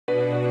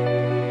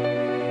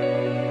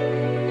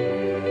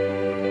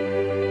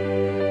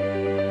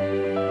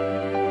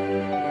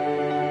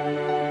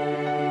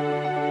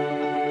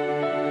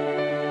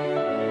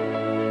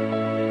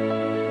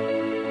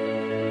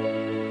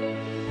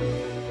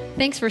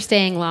Thanks for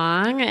staying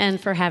long and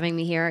for having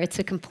me here. It's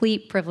a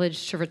complete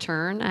privilege to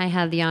return. I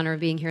had the honor of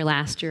being here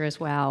last year as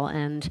well.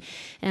 And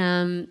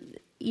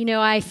you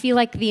know, I feel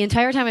like the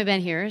entire time I've been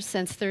here,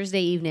 since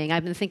Thursday evening,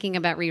 I've been thinking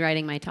about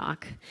rewriting my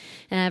talk.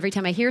 Every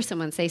time I hear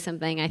someone say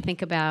something, I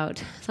think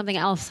about something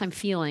else I'm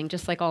feeling,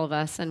 just like all of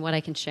us, and what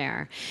I can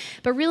share.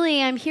 But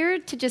really, I'm here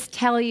to just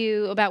tell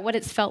you about what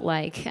it's felt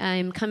like.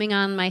 I'm coming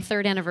on my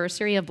 3rd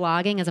anniversary of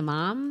blogging as a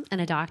mom and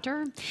a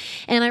doctor.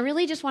 And I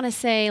really just want to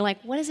say,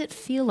 like, what does it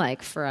feel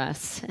like for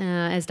us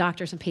as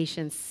doctors and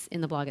patients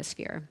in the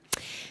blogosphere?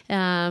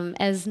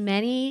 As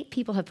many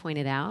people have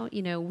pointed out,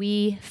 you know,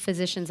 we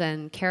physicians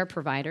and care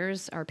providers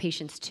are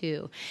patients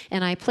too.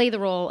 And I play the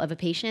role of a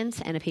patient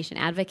and a patient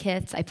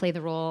advocate. I play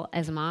the role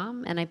as a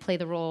mom, and I play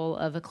the role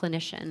of a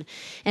clinician.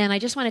 And I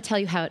just want to tell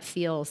you how it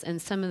feels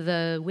and some of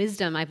the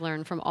wisdom I've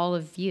learned from all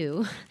of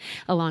you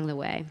along the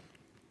way.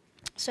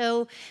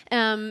 So,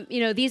 you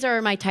know, these are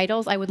my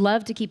titles. I would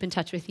love to keep in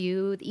touch with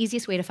you. The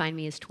easiest way to find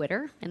me is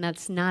Twitter, and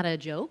that's not a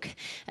joke.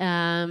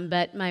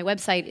 But my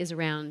website is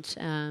around,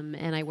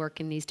 and I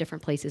work in these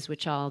different places,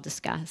 which I'll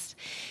discuss.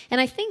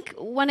 And I think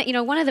one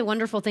of the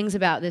wonderful things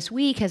about this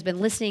week has been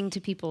listening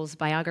to people's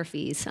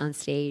biographies on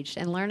stage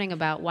and learning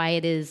about why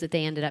it is that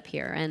they ended up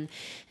here.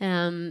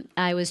 And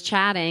I was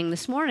chatting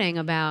this morning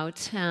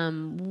about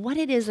what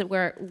it is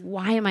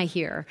why am I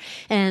here?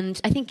 And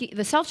I think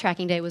the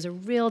self-tracking day was a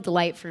real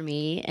delight for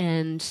me.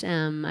 And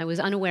I was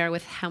unaware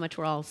with how much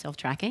we're all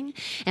self-tracking.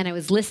 And I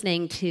was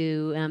listening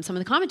to some of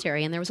the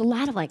commentary, and there was a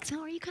lot of like, so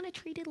are you kind of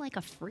treated like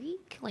a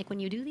freak, like when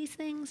you do these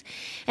things?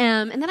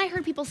 And then I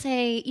heard people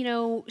say, you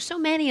know, so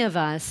many of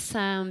us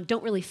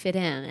don't really fit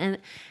in. And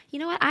you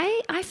know what?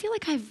 I feel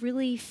like I've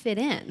really fit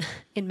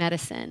in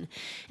medicine.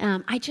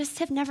 I just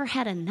have never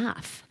had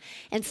enough.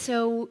 And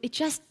so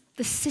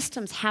the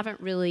systems haven't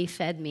really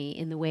fed me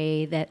in the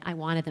way that I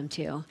wanted them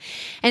to.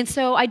 And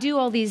so I do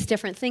all these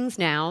different things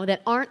now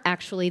that aren't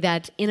actually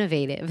that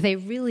innovative. They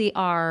really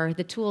are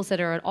the tools that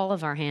are at all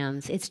of our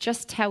hands. It's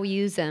just how we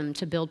use them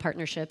to build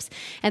partnerships.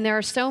 And there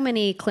are so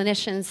many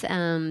clinicians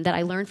that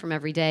I learn from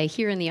every day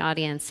here in the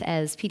audience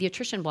as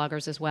pediatrician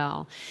bloggers as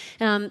well.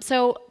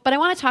 But I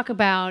want to talk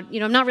about, you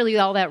know, I'm not really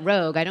all that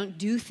rogue. I don't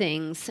do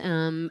things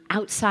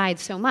outside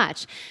so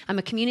much. I'm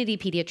a community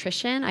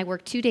pediatrician. I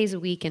work 2 days a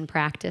week in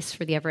practice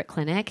for the Everett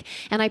Clinic,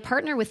 and I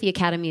partner with the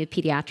Academy of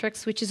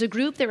Pediatrics, which is a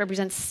group that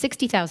represents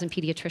 60,000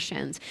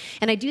 pediatricians.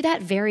 And I do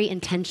that very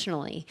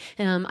intentionally.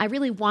 I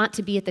really want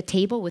to be at the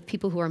table with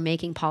people who are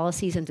making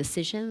policies and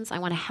decisions. I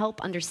want to help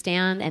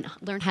understand and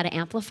learn how to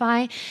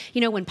amplify.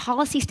 You know, when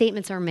policy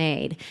statements are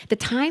made, the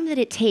time that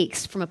it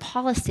takes from a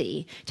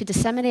policy to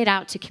disseminate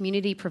out to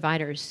community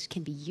providers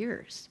can be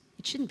years.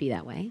 It shouldn't be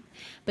that way,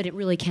 but it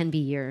really can be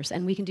years,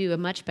 and we can do a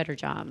much better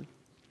job.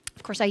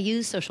 Of course, I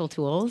use social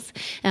tools.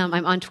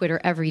 I'm on Twitter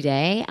every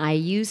day. I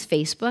use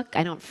Facebook.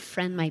 I don't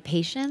friend my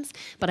patients,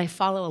 but I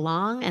follow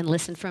along and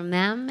listen from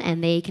them,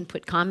 and they can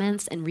put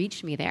comments and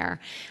reach me there.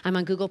 I'm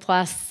on Google+,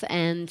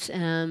 and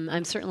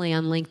I'm certainly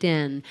on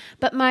LinkedIn.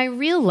 But my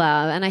real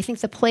love, and I think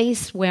the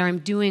place where I'm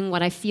doing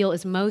what I feel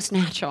is most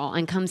natural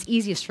and comes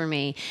easiest for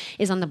me,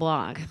 is on the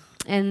blog.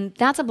 And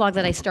that's a blog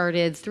that I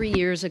started 3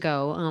 years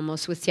ago,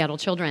 almost, with Seattle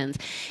Children's.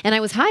 And I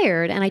was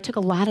hired, and I took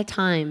a lot of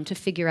time to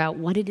figure out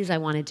what it is I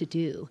wanted to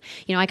do.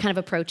 You know, I kind of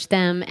approached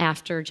them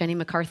after Jenny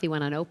McCarthy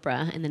went on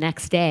Oprah, and the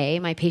next day,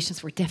 my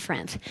patients were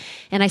different.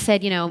 And I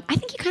said, you know, I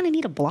think you kind of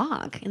need a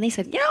blog. And they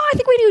said, you know, I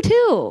think we do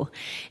too.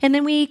 And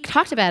then we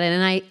talked about it,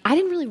 and I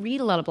didn't really read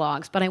a lot of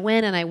blogs, but I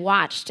went and I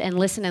watched and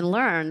listened and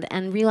learned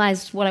and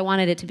realized what I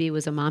wanted it to be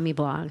was a mommy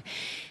blog.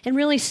 And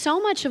really, so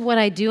much of what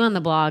I do on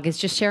the blog is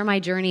just share my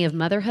journey of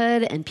motherhood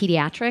and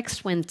pediatrics.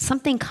 When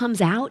something comes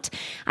out,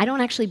 I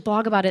don't actually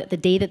blog about it the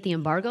day that the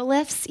embargo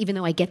lifts. Even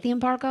though I get the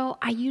embargo,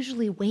 I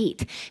usually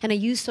wait. And I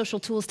use social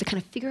tools to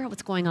kind of figure out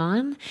what's going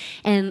on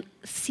and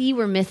see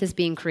where myth is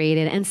being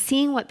created and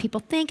seeing what people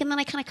think. And then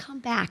I kind of come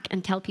back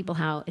and tell people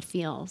how it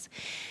feels.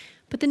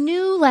 But the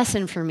new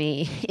lesson for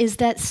me is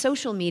that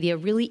social media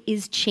really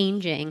is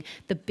changing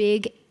the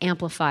big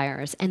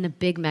amplifiers and the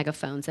big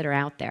megaphones that are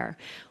out there.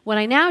 What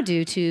I now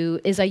do, too,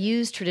 is I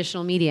use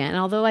traditional media. And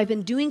although I've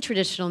been doing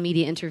traditional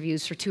media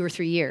interviews for 2 or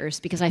 3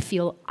 years because I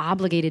feel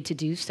obligated to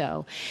do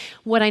so,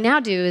 what I now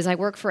do is I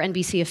work for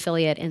NBC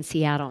affiliate in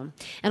Seattle.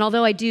 And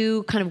although I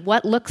do kind of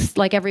what looks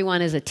like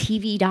everyone is a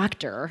TV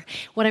doctor,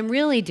 what I'm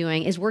really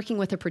doing is working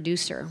with a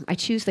producer. I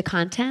choose the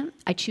content,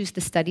 I choose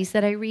the studies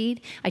that I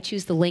read, I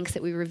choose the links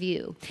that we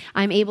review.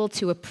 I'm able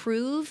to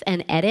approve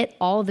and edit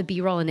all the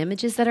B-roll and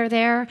images that are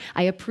there.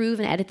 I approve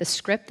and edit the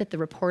script that the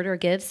reporter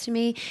gives to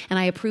me, and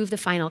I approve the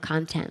final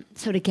content.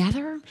 So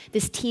together,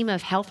 this team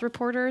of health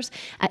reporters,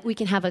 we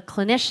can have a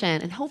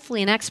clinician and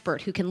hopefully an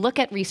expert who can look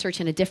at research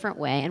in a different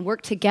way and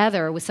work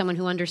together with someone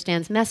who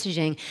understands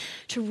messaging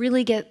to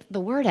really get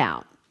the word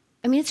out.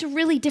 I mean, it's a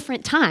really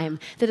different time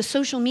that a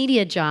social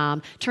media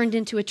job turned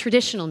into a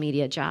traditional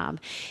media job.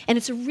 And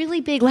it's a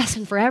really big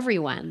lesson for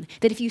everyone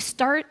that if you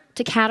start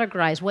to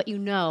categorize what you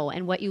know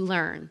and what you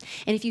learn.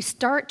 And if you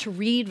start to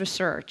read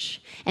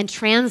research and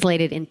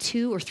translate it in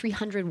 200 or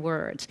 300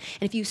 words,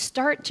 and if you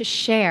start to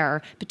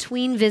share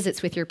between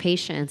visits with your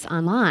patients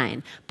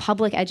online,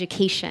 public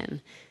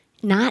education,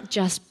 not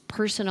just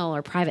personal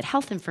or private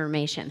health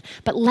information,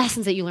 but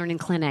lessons that you learn in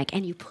clinic,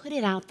 and you put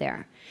it out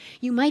there,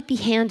 you might be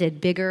handed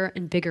bigger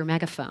and bigger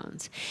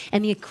megaphones.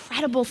 And the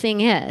incredible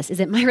thing is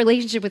that my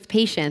relationship with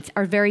patients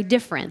are very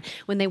different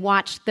when they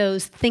watch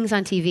those things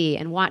on TV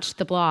and watch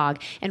the blog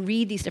and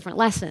read these different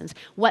lessons.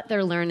 What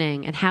they're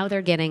learning and how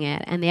they're getting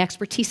it and the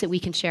expertise that we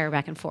can share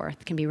back and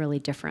forth can be really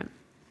different.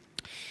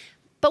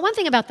 But one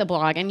thing about the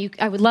blog, and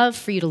I would love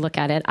for you to look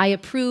at it, I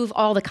approve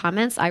all the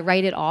comments. I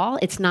write it all.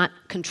 It's not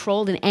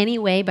controlled in any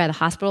way by the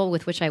hospital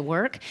with which I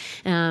work,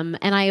 and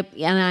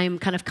I'm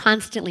kind of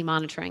constantly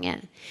monitoring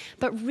it.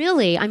 But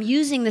really, I'm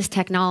using this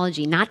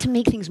technology not to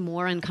make things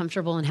more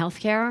uncomfortable in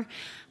healthcare,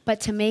 but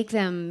to make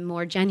them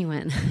more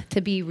genuine,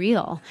 to be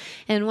real.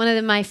 And one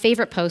of my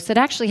favorite posts that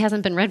actually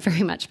hasn't been read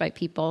very much by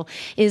people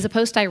is a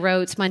post I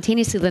wrote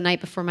spontaneously the night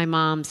before my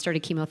mom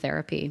started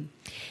chemotherapy.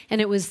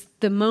 And it was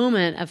the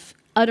moment of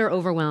utter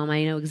overwhelm.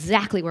 I know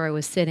exactly where I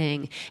was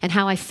sitting and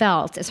how I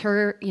felt as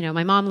her,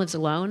 my mom lives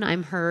alone.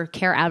 I'm her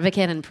care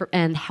advocate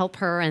and help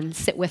her and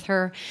sit with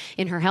her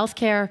in her health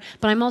care.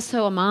 But I'm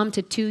also a mom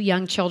to 2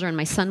 young children.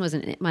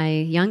 My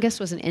youngest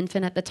was an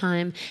infant at the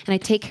time, and I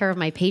take care of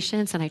my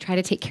patients and I try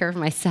to take care of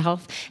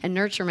myself and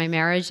nurture my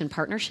marriage and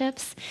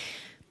partnerships.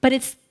 But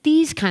it's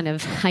these kind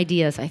of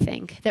ideas, I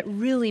think, that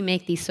really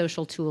make these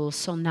social tools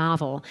so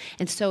novel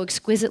and so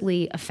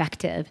exquisitely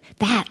effective.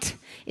 That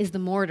is the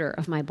mortar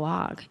of my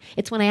blog.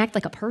 It's when I act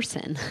like a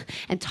person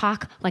and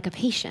talk like a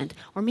patient,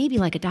 or maybe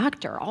like a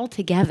doctor, all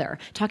together,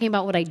 talking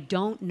about what I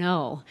don't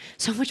know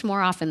so much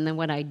more often than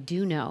what I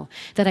do know,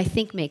 that I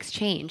think makes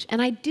change.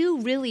 And I do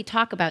really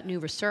talk about new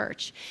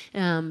research,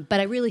 but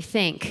I really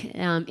think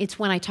it's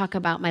when I talk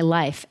about my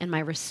life and my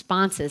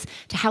responses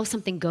to how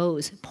something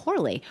goes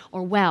poorly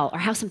or well, or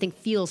how something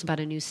feels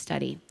about a new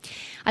study.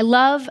 I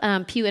love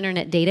Pew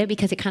Internet data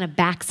because it kind of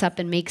backs up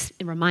and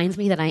reminds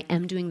me that I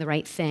am doing the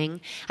right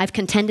thing. I've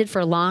contended for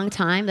a long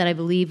time that I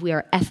believe we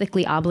are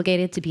ethically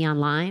obligated to be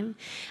online.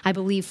 I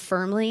believe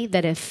firmly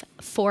that if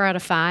 4 out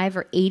of 5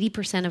 or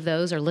 80% of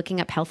those are looking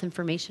up health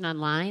information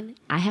online,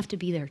 I have to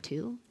be there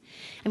too.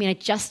 I mean, I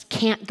just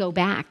can't go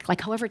back.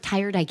 Like, however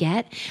tired I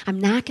get, I'm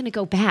not going to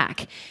go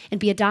back and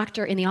be a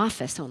doctor in the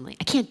office only.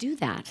 I can't do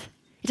that.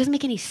 It doesn't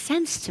make any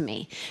sense to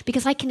me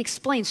because I can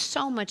explain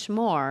so much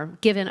more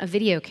given a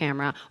video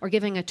camera or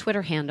giving a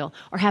Twitter handle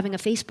or having a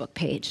Facebook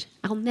page.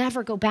 I'll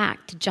never go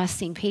back to just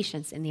seeing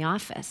patients in the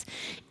office.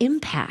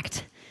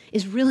 Impact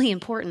is really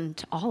important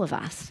to all of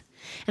us.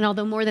 And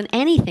although more than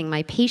anything,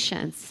 my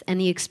patients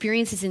and the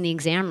experiences in the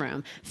exam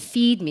room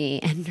feed me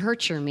and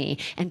nurture me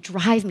and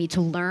drive me to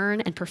learn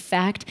and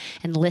perfect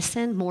and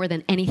listen more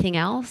than anything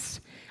else,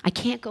 I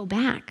can't go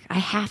back. I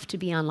have to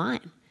be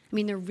online. I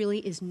mean, there really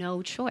is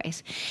no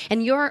choice.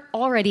 And you're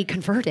already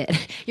converted.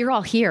 You're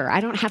all here. I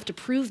don't have to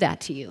prove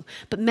that to you.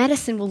 But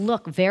medicine will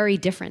look very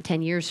different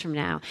 10 years from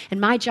now.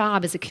 And my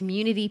job as a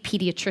community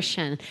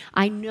pediatrician,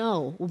 I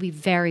know, will be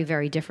very,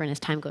 very different as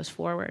time goes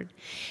forward.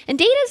 And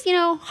data's,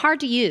 hard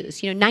to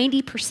use.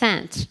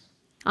 90%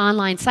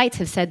 online sites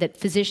have said that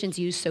physicians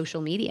use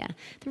social media.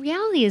 The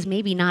reality is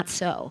maybe not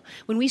so.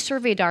 When we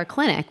surveyed our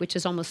clinic, which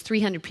is almost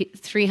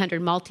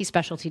 300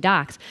 multi-specialty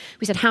docs,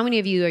 we said, how many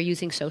of you are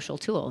using social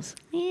tools?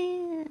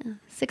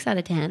 6 out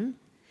of 10.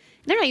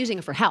 They're not using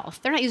it for health.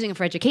 They're not using it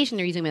for education.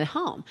 They're using it at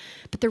home.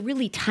 But they're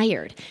really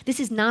tired. This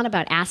is not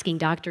about asking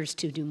doctors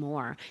to do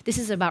more. This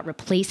is about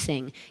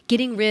replacing,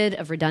 getting rid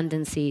of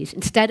redundancies,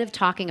 instead of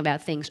talking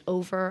about things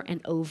over and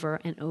over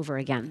and over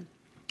again.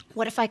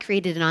 What if I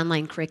created an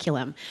online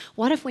curriculum?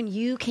 What if when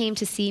you came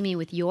to see me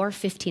with your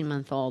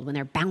 15-month-old, when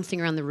they're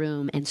bouncing around the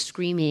room and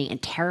screaming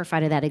and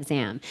terrified of that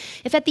exam,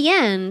 if at the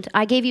end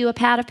I gave you a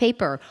pad of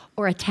paper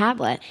or a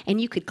tablet and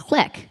you could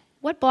click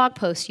what blog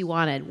posts you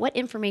wanted, what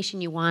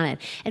information you wanted,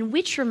 and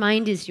which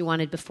reminders you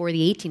wanted before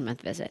the 18-month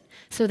visit.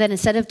 So that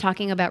instead of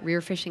talking about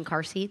rear fishing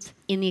car seats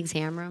in the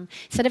exam room,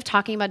 instead of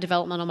talking about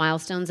developmental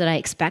milestones that I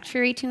expect for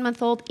your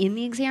 18-month-old in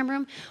the exam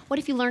room, what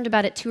if you learned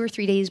about it 2 or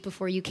 3 days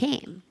before you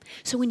came?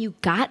 So when you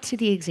got to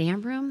the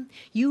exam room,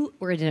 you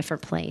were in a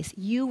different place.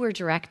 You were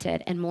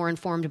directed and more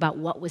informed about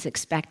what was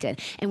expected,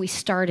 and we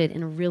started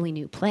in a really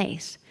new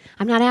place.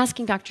 I'm not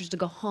asking doctors to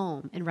go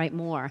home and write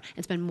more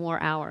and spend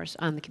more hours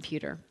on the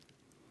computer.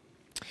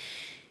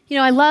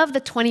 I love the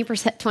 20%,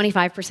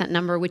 25%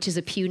 number, which is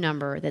a Pew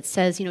number that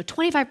says,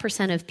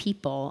 25% of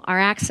people are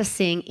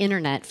accessing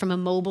internet from a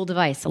mobile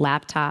device, a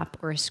laptop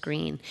or a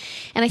screen.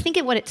 And I think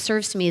what it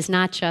serves to me is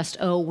not just,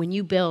 when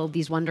you build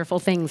these wonderful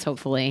things,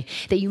 hopefully,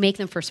 that you make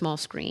them for small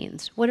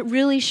screens. What it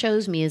really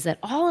shows me is that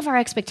all of our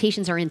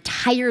expectations are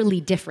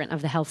entirely different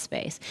of the health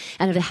space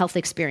and of the health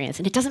experience.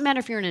 And it doesn't matter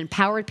if you're an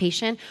empowered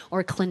patient or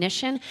a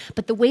clinician,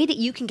 but the way that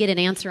you can get an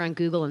answer on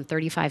Google in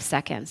 35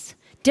 seconds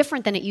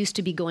different than it used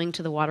to be going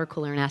to the water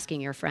cooler and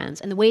asking your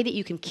friends, and the way that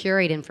you can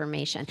curate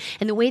information,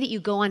 and the way that you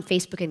go on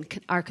Facebook and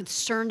are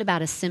concerned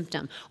about a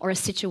symptom or a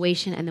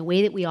situation, and the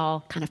way that we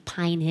all kind of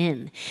pine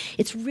in.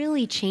 It's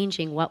really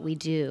changing what we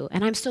do.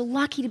 And I'm so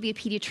lucky to be a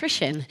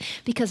pediatrician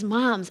because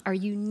moms are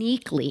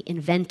uniquely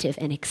inventive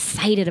and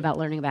excited about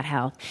learning about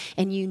health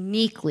and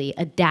uniquely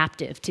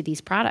adaptive to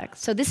these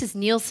products. So this is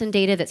Nielsen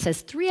data that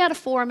says 3 out of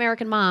 4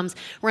 American moms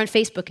were on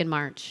Facebook in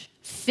March.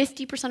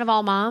 50% of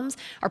all moms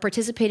are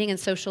participating in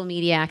social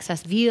media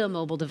access via a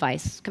mobile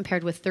device,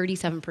 compared with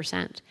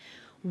 37%.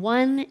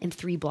 1 in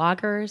 3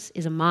 bloggers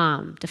is a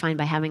mom, defined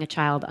by having a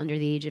child under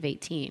the age of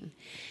 18.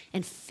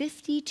 And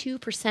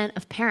 52%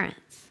 of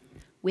parents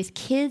with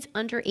kids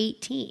under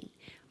 18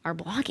 are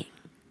blogging.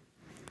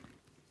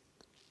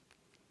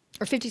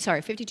 Or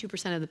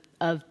 52%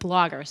 of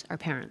bloggers are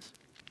parents.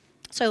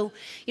 So,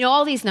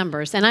 all these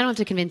numbers, and I don't have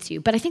to convince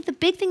you, but I think the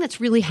big thing that's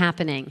really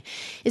happening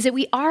is that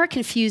we are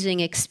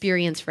confusing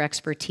experience for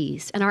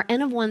expertise, and our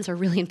N of 1s are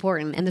really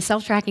important, and the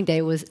self-tracking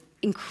day was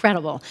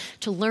incredible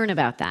to learn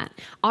about that.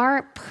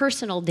 Our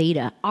personal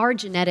data, our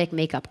genetic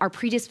makeup, our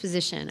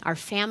predisposition, our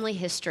family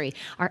history,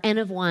 our N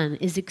of 1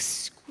 is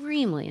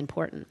extremely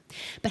important.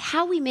 But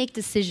how we make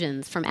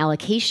decisions, from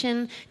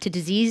allocation to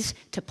disease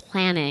to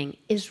planning,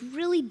 is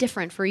really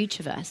different for each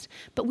of us.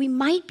 But we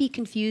might be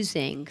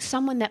confusing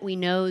someone that we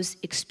know's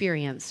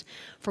experience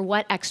for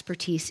what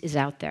expertise is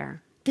out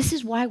there. This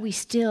is why we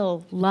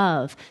still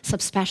love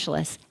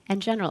subspecialists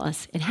and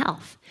generalists in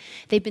health.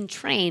 They've been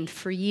trained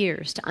for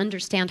years to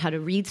understand how to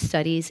read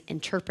studies,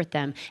 interpret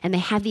them, and they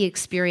have the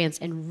experience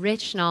and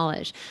rich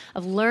knowledge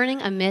of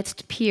learning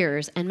amidst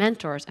peers and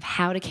mentors of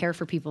how to care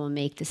for people and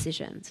make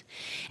decisions.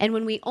 And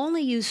when we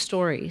only use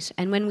stories,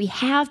 and when we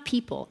have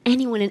people,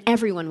 anyone and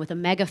everyone with a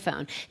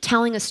megaphone,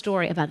 telling a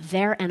story about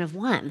their N of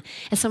 1,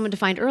 as someone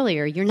defined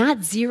earlier, you're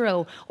not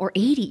 0 or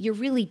 80, you're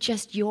really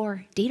just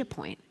your data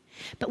point.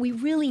 But we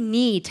really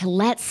need to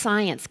let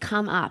science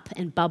come up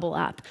and bubble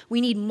up.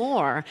 We need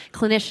more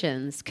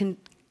clinicians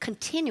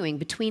continuing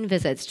between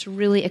visits to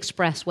really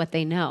express what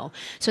they know,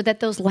 so that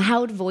those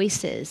loud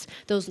voices,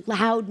 those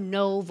loud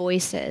no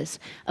voices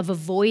of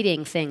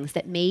avoiding things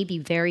that may be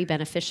very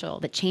beneficial,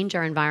 that change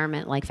our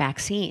environment like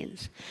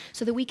vaccines,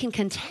 so that we can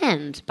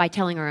contend by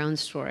telling our own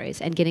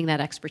stories and getting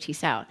that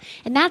expertise out.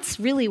 And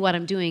that's really what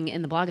I'm doing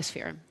in the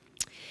blogosphere.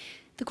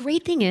 The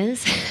great thing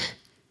is,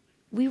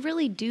 we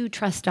really do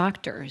trust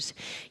doctors.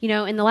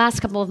 In the last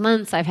couple of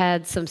months, I've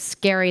had some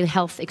scary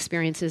health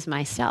experiences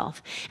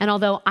myself. And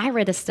although I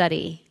read a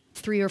study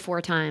 3 or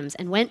 4 times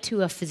and went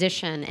to a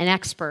physician, an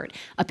expert,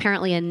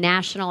 apparently a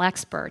national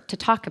expert, to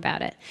talk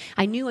about it,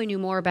 I knew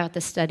more about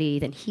the study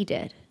than he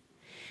did.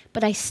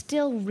 But I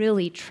still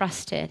really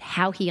trusted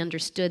how he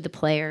understood the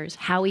players,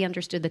 how he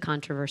understood the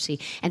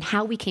controversy, and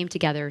how we came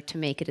together to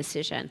make a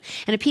decision.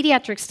 And a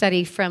pediatric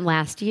study from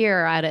last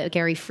year out of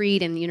Gary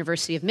Freed and the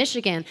University of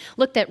Michigan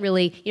looked at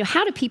really,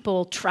 how do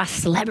people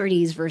trust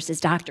celebrities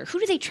versus doctor? Who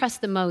do they trust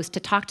the most to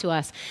talk to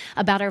us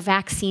about our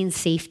vaccine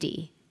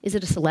safety? Is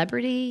it a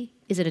celebrity?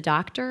 Is it a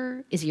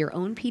doctor? Is it your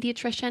own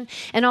pediatrician?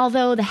 And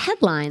although the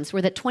headlines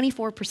were that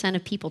 24%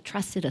 of people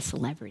trusted a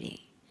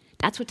celebrity,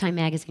 that's what Time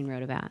Magazine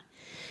wrote about.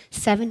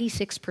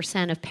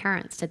 76% of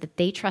parents said that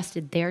they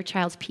trusted their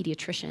child's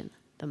pediatrician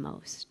the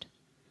most.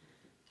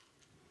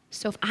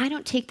 So if I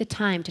don't take the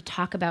time to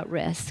talk about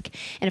risk,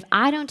 and if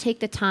I don't take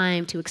the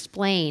time to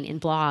explain in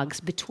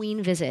blogs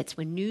between visits,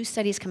 when new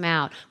studies come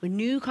out, when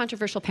new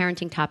controversial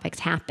parenting topics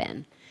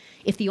happen,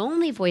 if the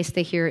only voice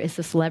they hear is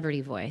the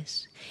celebrity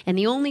voice, and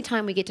the only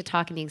time we get to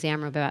talk in the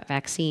exam room about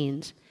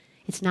vaccines,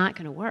 it's not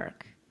going to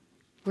work.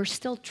 We're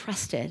still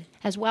trusted,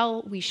 as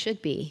well we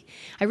should be.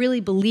 I really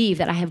believe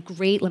that I have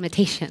great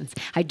limitations.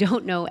 I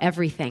don't know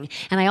everything.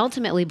 And I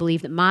ultimately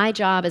believe that my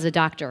job as a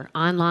doctor,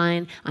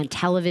 online, on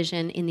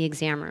television, in the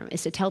exam room,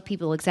 is to tell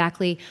people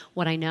exactly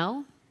what I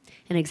know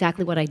and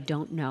exactly what I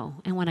don't know.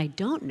 And when I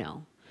don't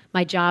know,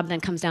 my job then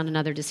comes down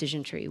another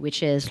decision tree,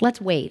 which is, let's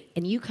wait,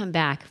 and you come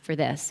back for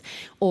this,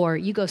 or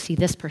you go see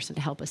this person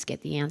to help us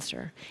get the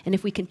answer. And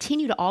if we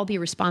continue to all be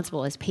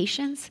responsible as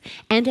patients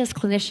and as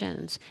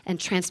clinicians and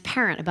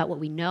transparent about what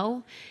we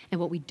know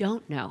and what we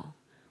don't know,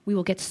 we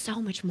will get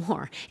so much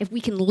more. If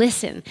we can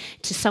listen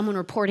to someone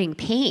reporting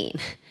pain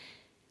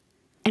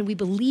and we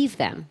believe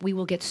them, we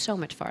will get so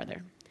much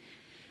farther.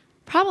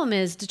 Problem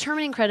is,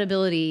 determining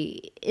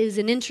credibility is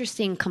an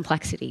interesting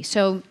complexity.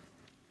 So,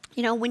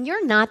 when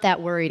you're not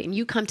that worried and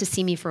you come to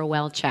see me for a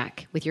well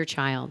check with your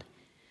child,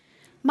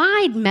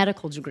 my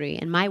medical degree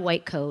and my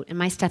white coat and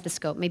my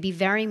stethoscope may be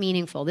very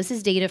meaningful. This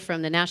is data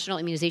from the National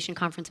Immunization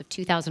Conference of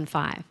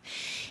 2005.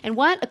 And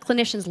what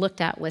clinicians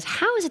looked at was,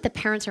 how is it that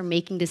parents are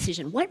making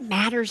decisions? What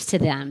matters to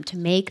them to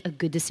make a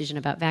good decision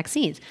about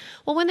vaccines?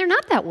 Well, when they're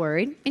not that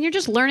worried and you're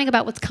just learning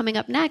about what's coming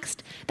up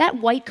next, that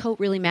white coat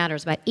really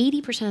matters. About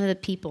 80% of the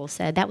people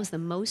said that was the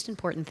most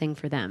important thing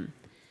for them.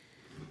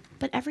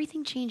 But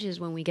everything changes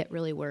when we get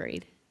really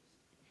worried.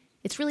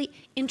 It's really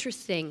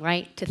interesting,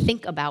 right, to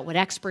think about what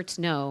experts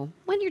know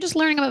when you're just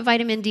learning about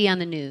vitamin D on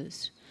the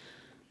news.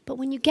 But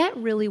when you get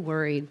really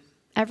worried,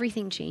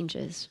 everything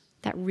changes.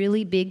 that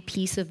really big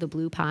piece of the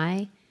blue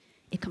pie,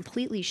 it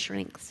completely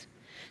shrinks.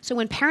 So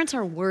when parents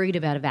are worried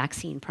about a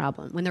vaccine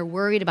problem, when they're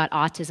worried about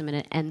autism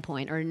at an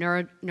endpoint or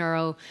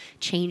neuro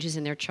changes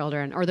in their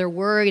children, or they're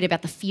worried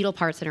about the fetal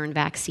parts that are in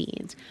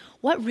vaccines,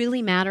 what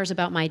really matters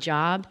about my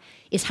job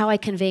is how I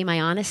convey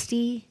my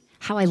honesty,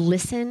 how I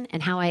listen,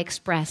 and how I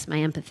express my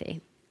empathy.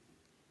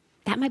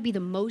 That might be the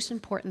most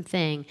important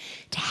thing,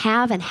 to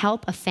have and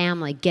help a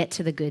family get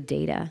to the good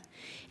data.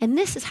 And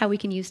this is how we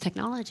can use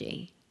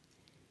technology.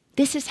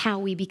 This is how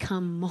we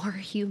become more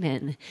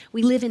human.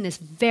 We live in this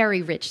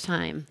very rich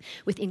time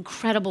with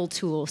incredible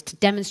tools to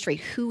demonstrate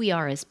who we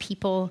are as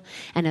people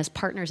and as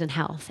partners in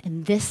health.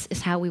 And this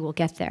is how we will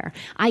get there.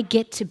 I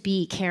get to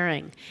be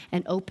caring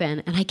and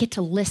open, and I get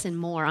to listen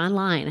more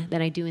online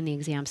than I do in the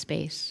exam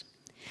space.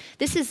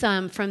 This is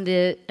from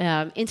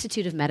the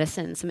Institute of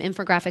Medicine, some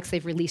infographics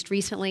they've released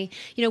recently.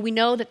 You know, we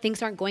know that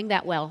things aren't going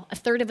that well. A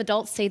third of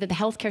adults say that the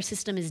healthcare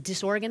system is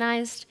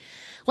disorganized.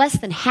 Less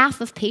than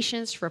half of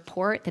patients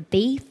report that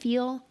they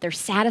feel they're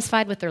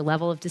satisfied with their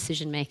level of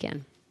decision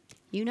making.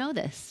 You know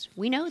this.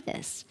 We know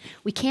this.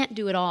 We can't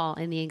do it all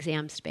in the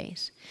exam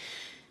space.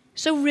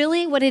 So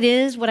really what it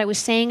is, what I was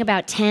saying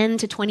about 10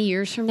 to 20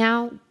 years from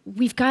now,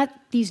 we've got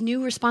these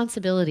new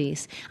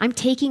responsibilities. I'm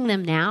taking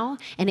them now,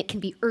 and it can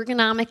be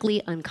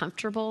ergonomically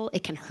uncomfortable.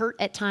 It can hurt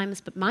at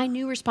times, but my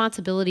new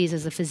responsibilities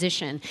as a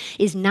physician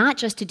is not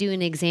just to do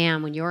an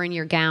exam when you're in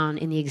your gown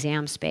in the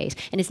exam space,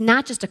 and it's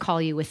not just to call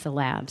you with the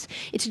labs.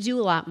 It's to do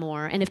a lot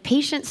more. And if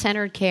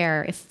patient-centered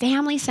care, if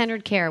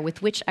family-centered care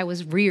with which I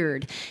was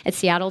reared at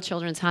Seattle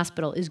Children's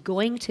Hospital is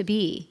going to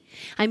be,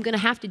 I'm going to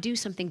have to do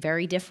something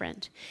very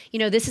different. You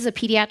know, this is a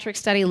pediatric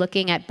study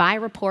looking at by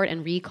report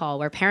and recall,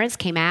 where parents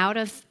came out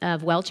of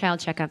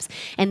well-child checkups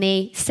and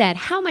they said,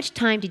 how much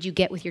time did you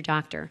get with your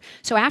doctor?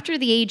 So after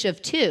the age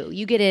of 2,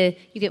 you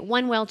get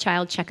one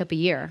well-child checkup a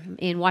year.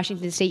 In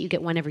Washington State, you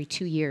get one every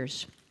 2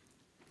 years.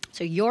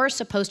 So you're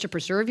supposed to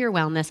preserve your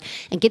wellness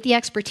and get the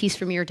expertise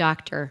from your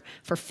doctor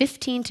for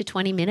 15 to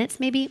 20 minutes,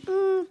 maybe.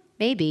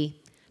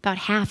 Maybe. About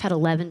half had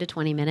 11 to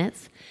 20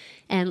 minutes.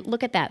 And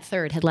look at that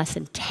third, had less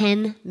than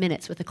 10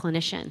 minutes with a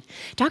clinician.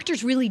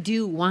 Doctors really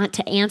do want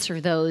to answer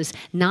those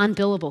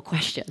non-billable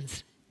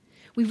questions.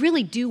 We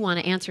really do want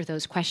to answer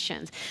those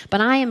questions.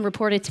 But I am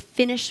reported to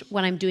finish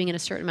what I'm doing in a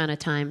certain amount of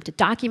time, to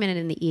document it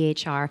in the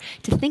EHR,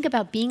 to think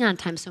about being on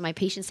time so my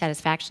patient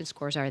satisfaction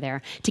scores are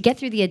there, to get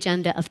through the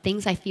agenda of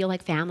things I feel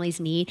like families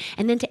need,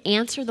 and then to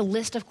answer the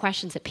list of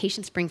questions that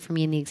patients bring for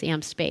me in the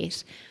exam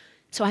space.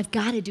 So I've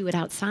got to do it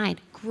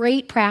outside.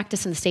 Great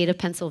practice in the state of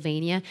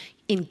Pennsylvania.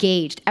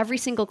 Engaged. Every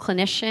single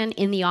clinician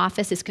in the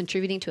office is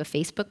contributing to a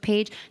Facebook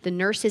page. The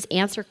nurses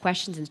answer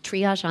questions and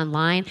triage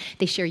online.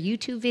 They share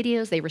YouTube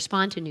videos. They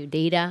respond to new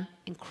data.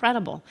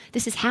 Incredible.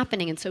 This is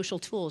happening in social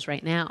tools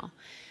right now.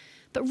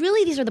 But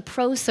really, these are the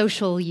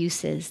pro-social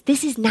uses.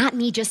 This is not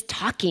me just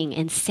talking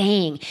and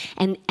saying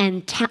and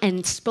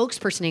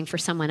spokespersoning for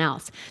someone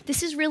else.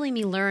 This is really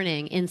me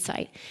learning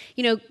insight.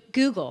 You know,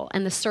 Google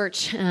and the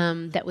search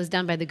that was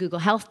done by the Google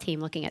Health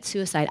team looking at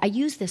suicide, I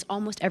use this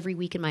almost every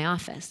week in my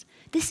office.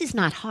 This is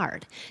not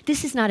hard.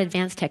 This is not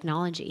advanced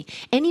technology.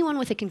 Anyone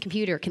with a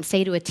computer can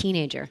say to a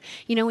teenager,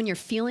 you know, when you're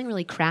feeling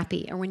really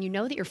crappy, or when you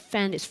know that your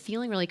friend is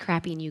feeling really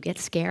crappy and you get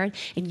scared,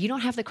 and you don't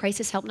have the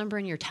crisis help number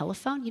in your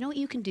telephone, you know what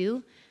you can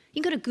do?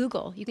 You can go to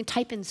Google, you can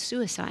type in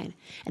suicide,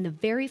 and the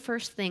very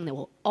first thing that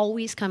will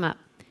always come up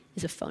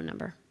is a phone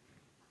number.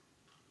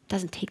 It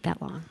doesn't take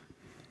that long.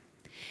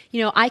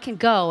 You know, I can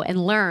go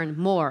and learn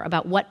more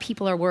about what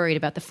people are worried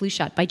about the flu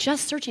shot by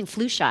just searching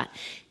flu shot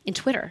in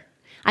Twitter.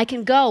 I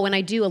can go when I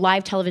do a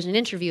live television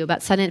interview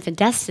about sudden infant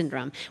death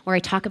syndrome, where I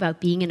talk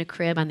about being in a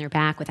crib on their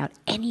back without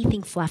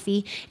anything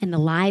fluffy, and the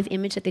live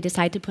image that they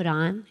decide to put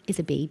on is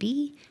a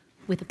baby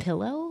with a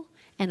pillow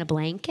and a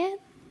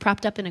blanket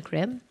propped up in a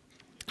crib.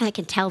 And I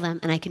can tell them,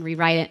 and I can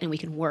rewrite it, and we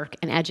can work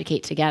and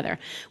educate together.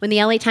 When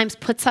the LA Times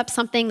puts up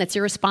something that's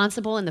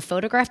irresponsible in the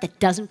photograph that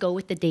doesn't go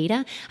with the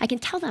data, I can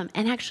tell them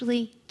and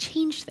actually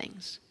change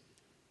things.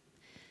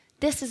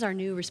 This is our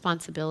new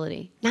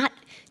responsibility. Not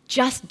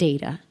just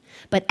data,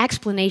 but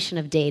explanation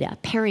of data,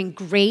 pairing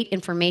great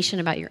information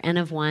about your N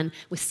of 1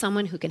 with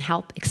someone who can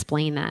help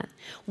explain that.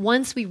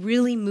 Once we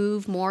really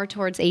move more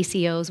towards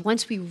ACOs,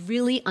 once we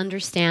really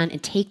understand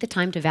and take the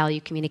time to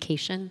value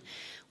communication,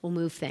 we'll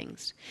move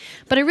things.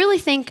 But I really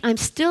think I'm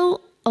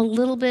still a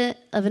little bit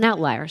of an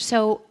outlier.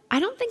 So I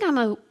don't think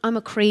I'm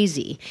a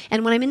crazy.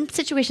 And when I'm in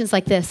situations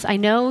like this, I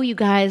know you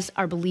guys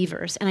are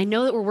believers, and I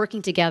know that we're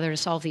working together to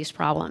solve these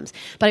problems.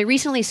 But I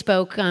recently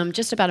spoke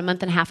just about a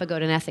month and a half ago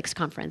at an ethics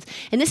conference.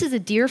 And this is a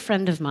dear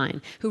friend of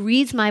mine who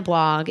reads my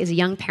blog, is a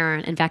young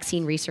parent and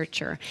vaccine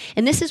researcher.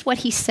 And this is what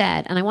he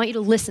said, and I want you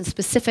to listen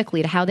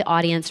specifically to how the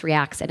audience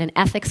reacts at an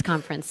ethics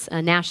conference,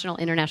 a national,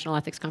 international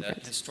ethics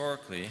conference.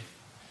 Historically,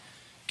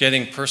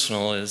 getting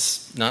personal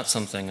is not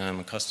something I'm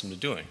accustomed to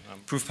doing. I'm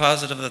proof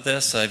positive of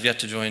this. I've yet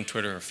to join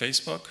Twitter or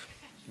Facebook.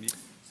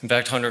 In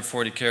fact,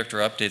 140 character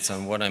updates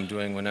on what I'm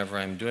doing whenever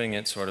I'm doing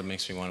it sort of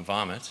makes me want to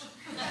vomit.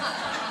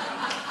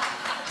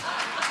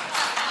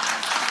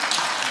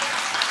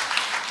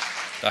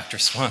 Dr.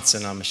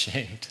 Swanson, I'm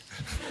ashamed.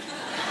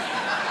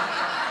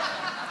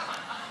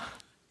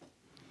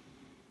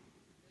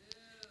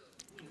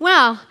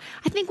 Well,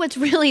 I think what's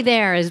really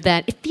there is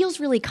that it feels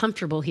really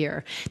comfortable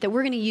here, that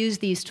we're going to use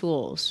these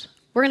tools.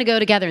 We're going to go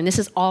together, and this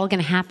is all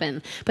going to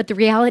happen. But the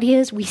reality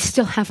is we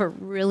still have a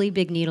really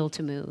big needle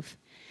to move.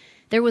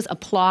 There was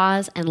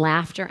applause and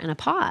laughter and a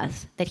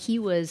pause that he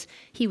was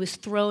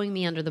throwing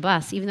me under the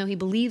bus, even though he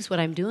believes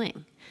what I'm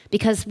doing.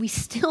 Because we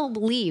still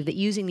believe that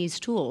using these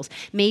tools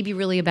may be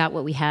really about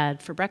what we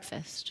had for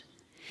breakfast.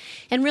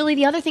 And really,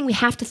 the other thing we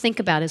have to think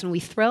about is when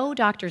we throw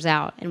doctors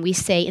out and we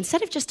say,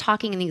 instead of just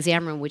talking in the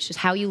exam room, which is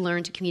how you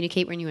learn to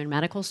communicate when you're in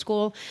medical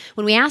school,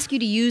 when we ask you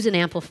to use an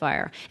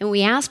amplifier and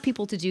we ask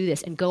people to do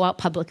this and go out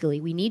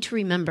publicly, we need to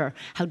remember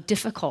how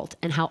difficult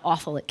and how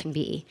awful it can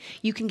be.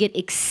 You can get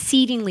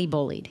exceedingly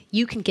bullied.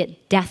 You can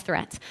get death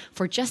threats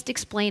for just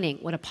explaining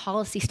what a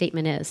policy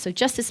statement is. So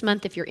just this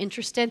month, if you're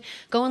interested,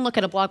 go and look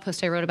at a blog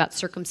post I wrote about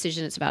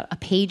circumcision. It's about a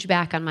page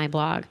back on my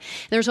blog.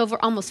 There's over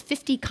almost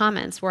 50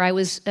 comments where I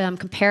was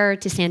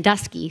compared to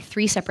Sandusky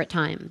 3 separate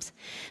times,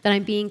 that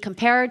I'm being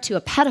compared to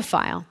a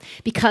pedophile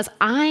because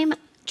I'm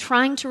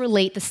trying to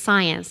relate the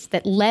science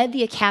that led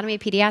the Academy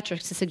of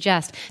Pediatrics to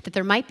suggest that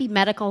there might be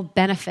medical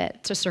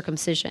benefit to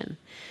circumcision.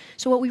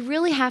 So what we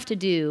really have to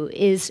do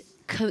is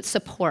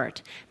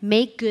support,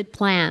 make good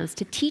plans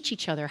to teach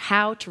each other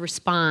how to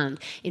respond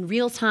in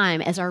real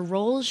time as our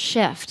roles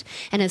shift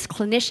and as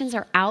clinicians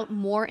are out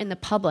more in the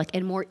public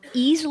and more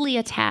easily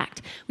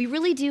attacked. We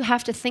really do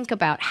have to think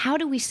about how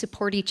do we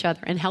support each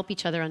other and help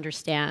each other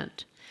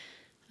understand.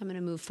 I'm going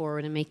to move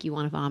forward and make you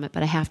want to vomit,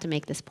 but I have to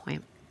make this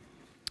point.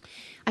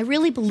 I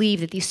really believe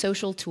that these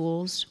social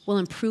tools will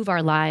improve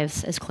our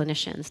lives as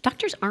clinicians.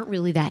 Doctors aren't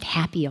really that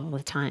happy all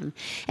the time.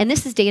 And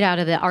this is data out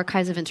of the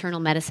Archives of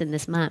Internal Medicine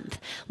this month,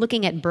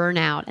 looking at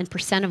burnout and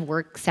 % of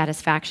work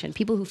satisfaction,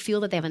 people who feel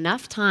that they have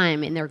enough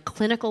time in their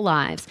clinical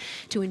lives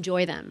to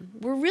enjoy them.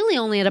 We're really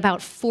only at about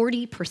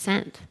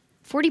 40%.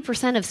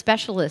 40% of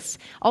specialists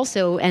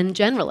also, and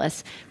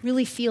generalists,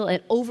 really feel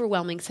an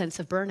overwhelming sense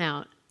of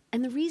burnout.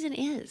 And the reason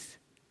is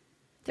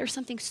there's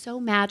something so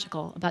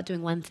magical about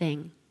doing one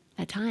thing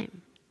at a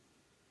time.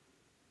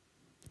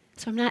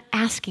 So I'm not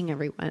asking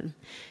everyone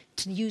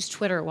to use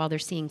Twitter while they're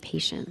seeing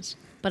patients,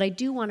 but I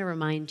do want to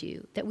remind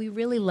you that we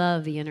really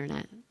love the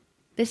internet.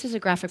 This is a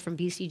graphic from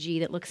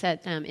BCG that looks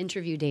at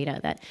interview data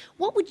that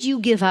what would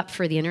you give up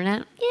for the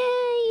internet?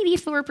 Yeah,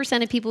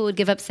 84% of people would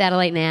give up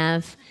satellite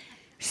nav.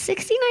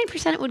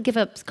 69% would give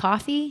up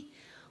coffee.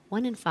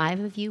 1 in 5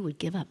 of you would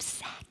give up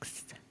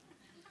sex.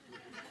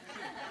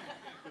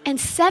 And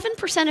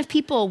 7% of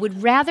people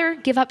would rather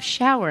give up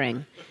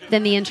showering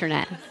than the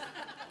internet.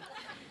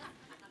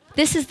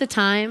 This is the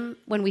time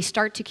when we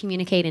start to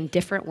communicate in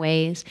different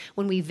ways,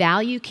 when we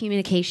value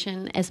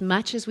communication as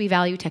much as we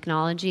value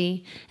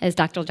technology, as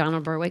Dr.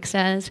 Donald Berwick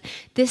says.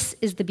 This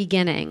is the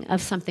beginning of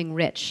something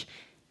rich,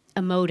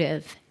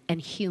 emotive,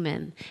 and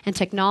human. And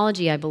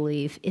technology, I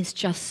believe, is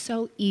just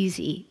so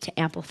easy to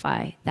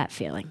amplify that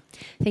feeling.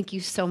 Thank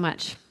you so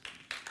much.